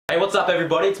Hey, what's up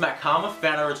everybody? It's Cama,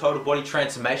 founder of Total Body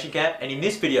Transformation Camp, and in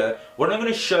this video, what I'm going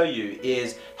to show you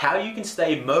is how you can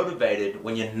stay motivated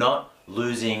when you're not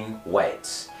losing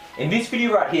weight. In this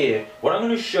video right here, what I'm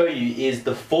going to show you is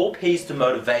the 4 P's to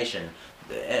motivation,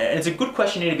 and it's a good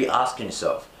question you need to be asking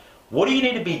yourself. What do you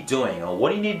need to be doing, or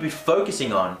what do you need to be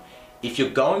focusing on if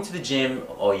you're going to the gym,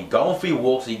 or you're going for your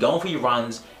walks, or you're going for your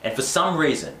runs, and for some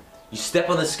reason, you step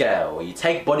on the scale, or you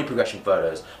take body progression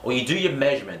photos, or you do your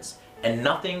measurements, and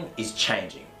nothing is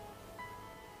changing?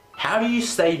 How do you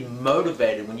stay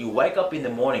motivated when you wake up in the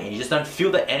morning and you just don't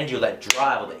feel the energy or that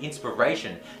drive or the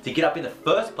inspiration to get up in the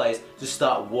first place to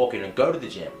start walking and go to the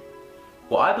gym?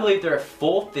 Well, I believe there are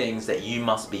 4 things that you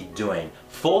must be doing,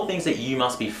 4 things that you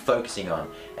must be focusing on.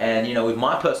 And you know, with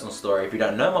my personal story, if you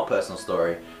don't know my personal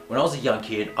story, when I was a young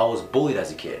kid, I was bullied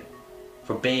as a kid.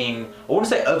 For being, I wouldn't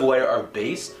say overweight or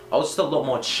obese, I was just a lot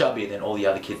more chubbier than all the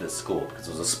other kids at school because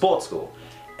it was a sports school.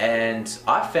 And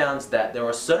I found that there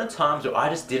were certain times where I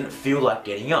just didn't feel like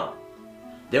getting up.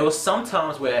 There were some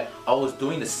times where I was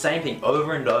doing the same thing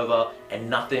over and over and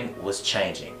nothing was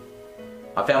changing.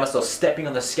 I found myself stepping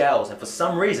on the scales and for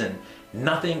some reason,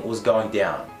 nothing was going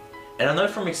down. And I know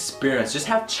from experience just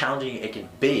how challenging it can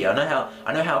be. I know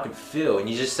how it can feel, and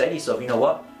you just say to yourself, you know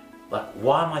what? Like,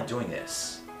 why am I doing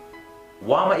this?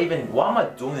 Why am I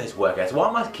doing these workouts? Why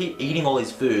am I keep eating all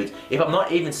these foods if I'm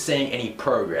not even seeing any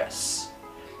progress?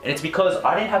 And it's because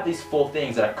I didn't have these 4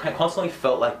 things that I constantly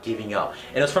felt like giving up.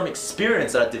 And it was from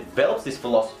experience that I developed this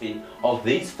philosophy of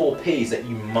these 4 P's that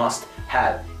you must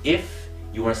have if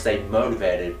you want to stay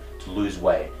motivated to lose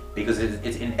weight. Because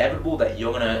it's inevitable that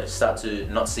you're going to start to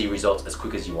not see results as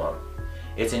quick as you want.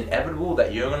 It's inevitable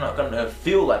that you're not going to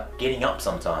feel like getting up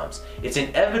sometimes. It's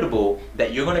inevitable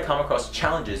that you're going to come across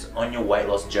challenges on your weight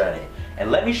loss journey.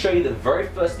 And let me show you the very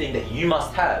first thing that you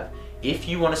must have if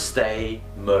you want to stay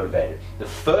motivated. The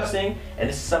first thing, and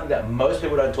this is something that most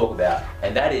people don't talk about,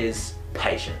 and that is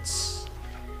patience.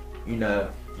 You know,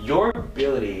 your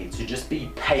ability to just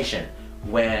be patient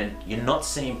when you're not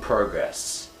seeing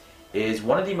progress is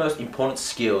one of the most important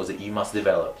skills that you must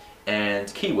develop.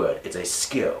 And keyword, it's a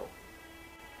skill.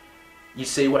 You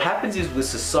see, what happens is with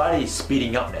society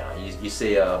speeding up now, you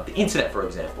see the internet, for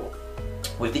example.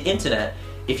 With the internet,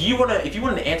 if you want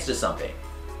an answer to something,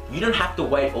 you don't have to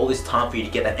wait all this time for you to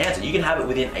get that answer. You can have it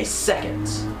within a second.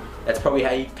 That's probably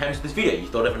how you came to this video. You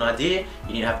thought of an idea,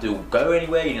 you didn't have to go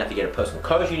anywhere, you didn't have to get a personal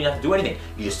coach, you didn't have to do anything.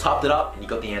 You just typed it up and you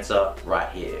got the answer right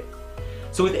here.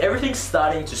 So with everything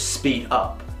starting to speed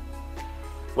up,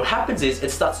 what happens is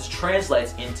it starts to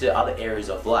translate into other areas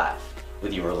of life.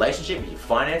 With your relationship, with your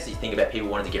finances, you think about people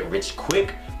wanting to get rich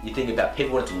quick, you think about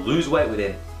people wanting to lose weight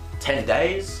within 10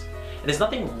 days. And there's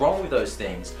nothing wrong with those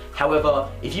things. However,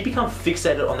 if you become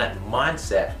fixated on that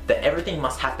mindset that everything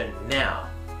must happen now,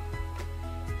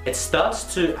 it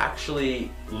starts to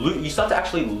actually, you start to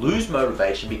actually lose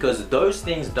motivation because those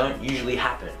things don't usually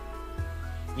happen.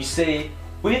 You see,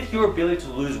 with your ability to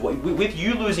lose weight, with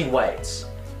you losing weight,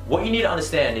 what you need to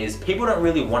understand is people don't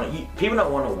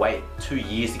want to wait 2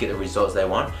 years to get the results they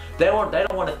want. They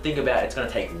don't want to think about it's going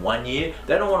to take 1 year.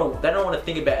 They don't want to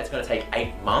think about it's going to take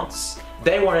 8 months.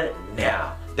 They want it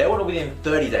now. They want it within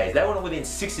 30 days. They want it within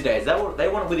 60 days. They want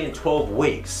it within 12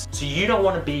 weeks. So you don't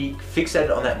want to be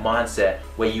fixated on that mindset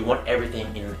where you want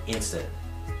everything in an instant.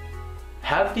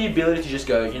 Have the ability to just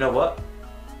go, you know what?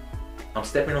 I'm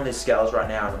stepping on these scales right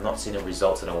now and I'm not seeing the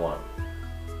results that I want.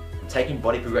 I'm taking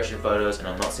body progression photos and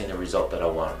I'm not seeing the result that I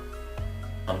want.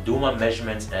 I'm doing my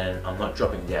measurements and I'm not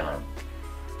dropping down.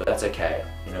 But that's okay.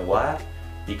 You know why?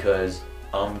 Because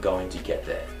I'm going to get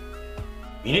there.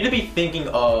 You need to be thinking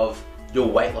of your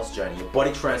weight loss journey, your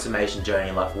body transformation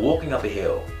journey, like walking up a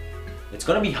hill. It's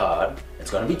going to be hard, it's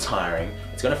going to be tiring,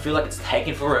 it's going to feel like it's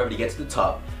taking forever to get to the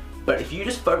top, but if you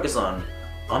just focus on,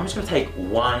 I'm just going to take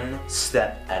 1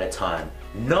 step at a time,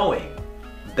 knowing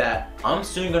that I'm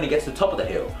soon going to get to the top of the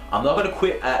hill. I'm not going to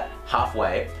quit at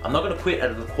halfway, I'm not going to quit at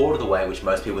a quarter of the way, which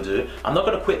most people do, I'm not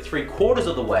going to quit 3/4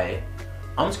 of the way,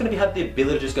 I'm just going to have the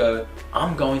ability to just go,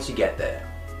 I'm going to get there.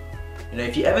 You know,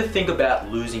 if you ever think about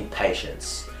losing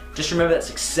patience, just remember that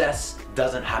success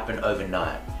doesn't happen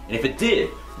overnight. And if it did,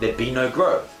 there'd be no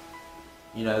growth.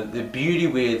 You know, the beauty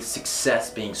with success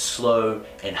being slow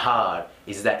and hard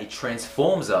is that it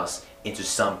transforms us into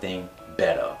something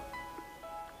better.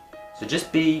 So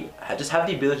just have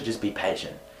the ability to just be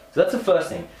patient. So that's the first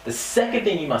thing. The second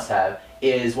thing you must have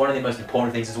is one of the most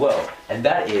important things as well, and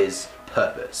that is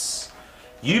purpose.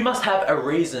 You must have a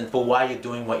reason for why you're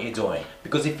doing what you're doing.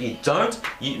 Because if you don't,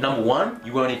 number 1,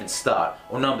 you won't even start.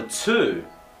 Or number 2,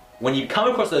 when you come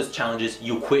across those challenges,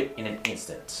 you'll quit in an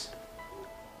instant.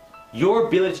 Your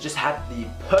ability to just have the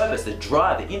purpose, the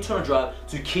drive, the internal drive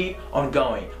to keep on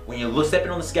going. When you're stepping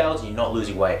on the scales and you're not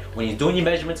losing weight. When you're doing your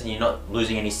measurements and you're not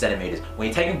losing any centimeters. When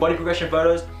you're taking body progression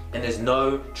photos and there's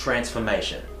no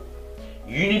transformation.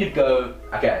 You need to go,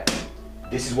 okay,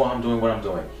 this is why I'm doing what I'm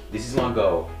doing. This is my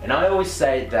goal. And I always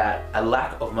say that a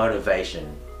lack of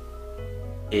motivation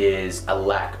is a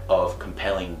lack of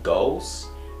compelling goals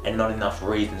and not enough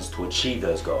reasons to achieve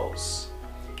those goals.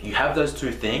 You have those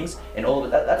two things, and all of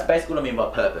that's basically what I mean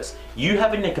by purpose. You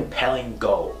having a compelling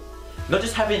goal. Not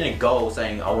just having a goal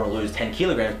saying I want to lose 10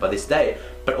 kilograms by this day,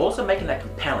 but also making that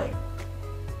compelling.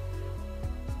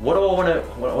 What do I want to,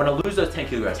 when I lose those 10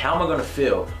 kilograms, how am I going to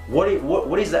feel?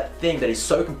 What is that thing that is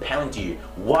so compelling to you?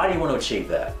 Why do you want to achieve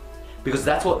that? Because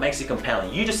that's what makes it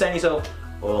compelling. You just saying to yourself,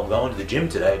 well, I'm going to the gym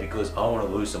today because I want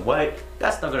to lose some weight,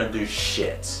 that's not going to do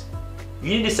shit. You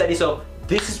need to say to yourself,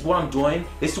 this is what I'm doing,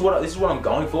 this is what I'm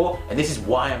going for, and this is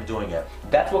why I'm doing it.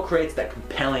 That's what creates that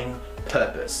compelling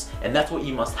purpose. And that's what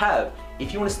you must have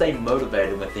if you want to stay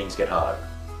motivated when things get hard.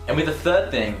 And with the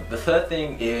third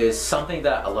thing is something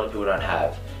that a lot of people don't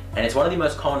have. And it's one of the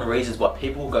most common reasons why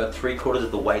people will go 3/4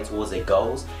 of the way towards their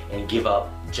goals and give up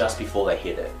just before they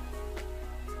hit it.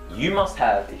 You must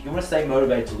have, if you want to stay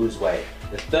motivated to lose weight,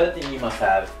 the third thing you must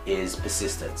have is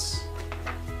persistence.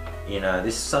 You know,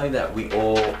 this is something that we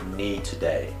all need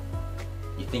today.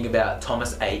 You think about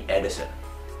Thomas A. Edison,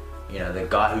 you know, the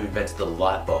guy who invented the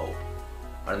light bulb.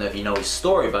 I don't know if you know his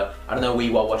story, but I don't know where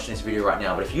you are watching this video right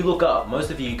now, but if you look up,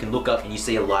 most of you can look up and you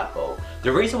see a light bulb.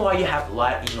 The reason why you have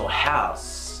light in your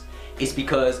house is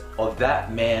because of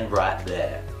that man right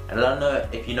there. And I don't know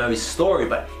if you know his story,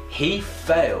 but he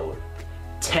failed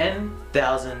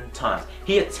 10,000 times.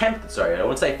 He attempted, sorry, I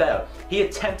wouldn't say failed. He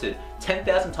attempted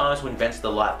 10,000 times to invent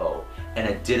the light bulb, and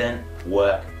it didn't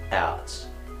work out.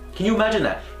 Can you imagine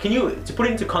that? To put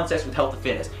it into context with health and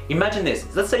fitness, imagine this.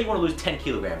 Let's say you want to lose 10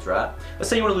 kilograms, right? Let's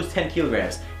say you want to lose 10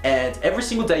 kilograms, and every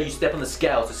single day you step on the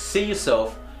scale to see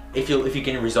yourself if you're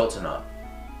getting results or not.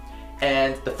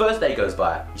 And the first day goes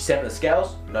by, you step on the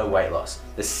scales, no weight loss.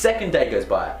 The second day goes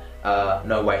by,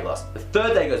 no weight loss. The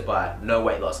third day goes by, no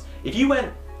weight loss. If you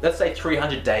went, let's say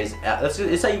 300 days, let's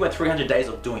say you went 300 days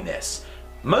of doing this,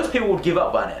 most people would give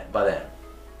up by then.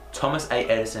 Thomas A.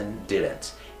 Edison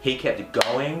didn't. He kept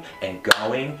going and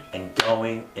going and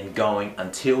going and going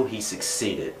until he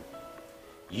succeeded.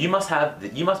 You must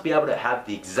be able to have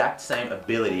the exact same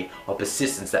ability or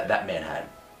persistence that that man had.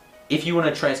 If you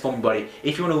want to transform your body,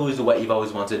 if you want to lose the weight you've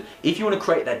always wanted, if you want to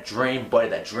create that dream body,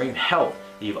 that dream health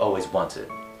that you've always wanted.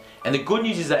 And the good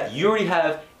news is that you already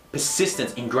have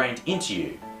persistence ingrained into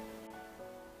you.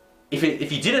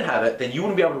 If you didn't have it, then you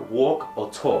wouldn't be able to walk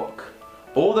or talk.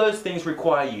 All those things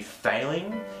require you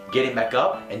failing, getting back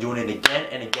up, and doing it again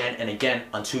and again and again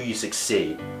until you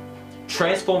succeed.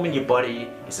 Transforming your body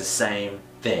is the same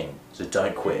thing, so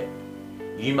don't quit.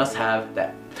 You must have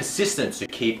that persistence to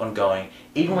keep on going,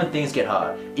 even when things get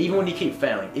hard, even when you keep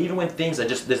failing, even when things are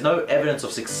just, there's no evidence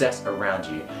of success around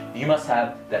you. You must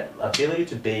have that ability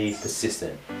to be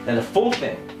persistent. And the fourth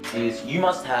thing is you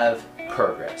must have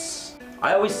progress.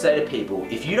 I always say to people,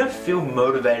 if you don't feel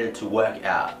motivated to work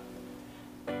out,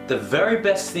 the very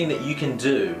best thing that you can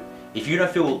do if you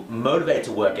don't feel motivated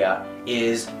to work out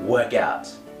is work out.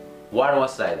 Why do I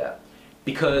say that?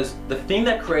 Because the thing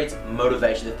that creates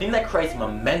motivation, the thing that creates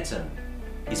momentum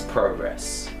is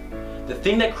progress. The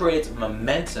thing that creates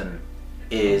momentum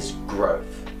is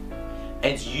growth.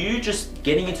 And you just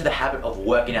getting into the habit of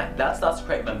working out, that starts to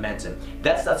create momentum.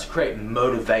 That starts to create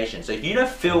motivation. So if you don't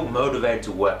feel motivated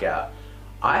to work out,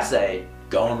 I say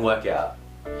go and work out.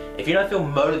 If you don't feel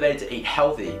motivated to eat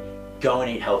healthy, go and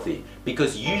eat healthy.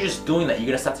 Because you just doing that, you're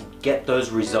going to start to get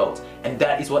those results. And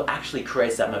that is what actually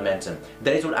creates that momentum.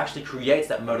 That is what actually creates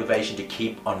that motivation to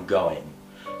keep on going.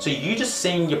 So you just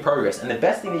seeing your progress. And the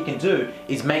best thing that you can do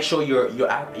is make sure you're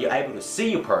able to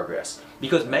see your progress.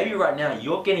 Because maybe right now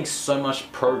you're getting so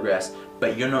much progress,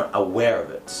 but you're not aware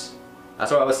of it.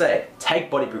 That's what I would say.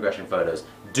 Take body progression photos.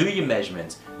 Do your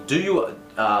measurements.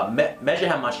 Measure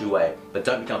how much you weigh, but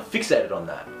don't become fixated on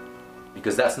that.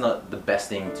 Because that's not the best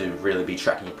thing to really be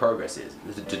tracking your progress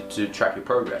to track your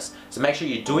progress. So make sure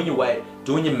you're doing your weight,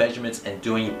 doing your measurements, and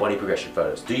doing your body progression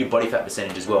photos. Do your body fat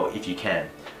percentage as well if you can.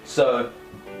 So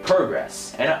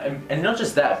progress, and not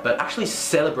just that, but actually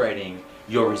celebrating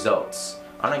your results.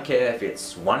 I don't care if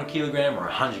it's 1 kilogram or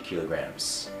 100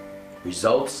 kilograms.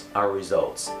 Results are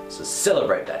results. So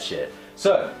celebrate that shit.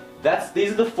 So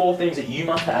these are the 4 things that you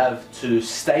must have to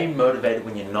stay motivated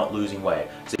when you're not losing weight.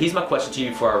 So here's my question to you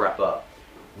before I wrap up.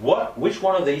 Which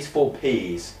one of these 4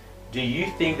 P's do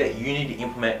you think that you need to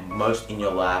implement most in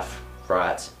your life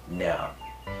right now?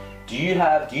 Do you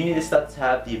need to start to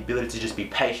have the ability to just be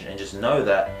patient and just know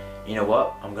that, you know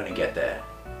what, I'm gonna get there?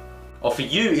 Or for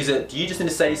you, do you just need to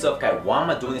say to yourself, okay, why am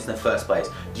I doing this in the first place?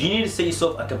 Do you need to set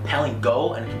yourself a compelling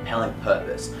goal and a compelling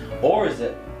purpose? Or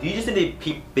do you just need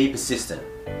to be persistent?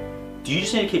 Do you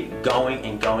just need to keep going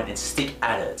and stick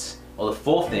at it? Or the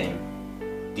fourth thing,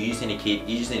 you just need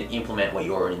to implement what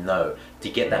you already know to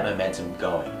get that momentum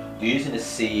going? Do you just need to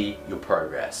see your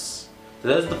progress? So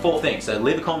those are the 4 things. So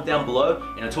leave a comment down below,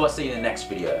 and until I see you in the next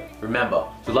video, remember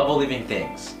to love all living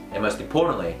things, and most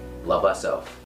importantly, love ourselves.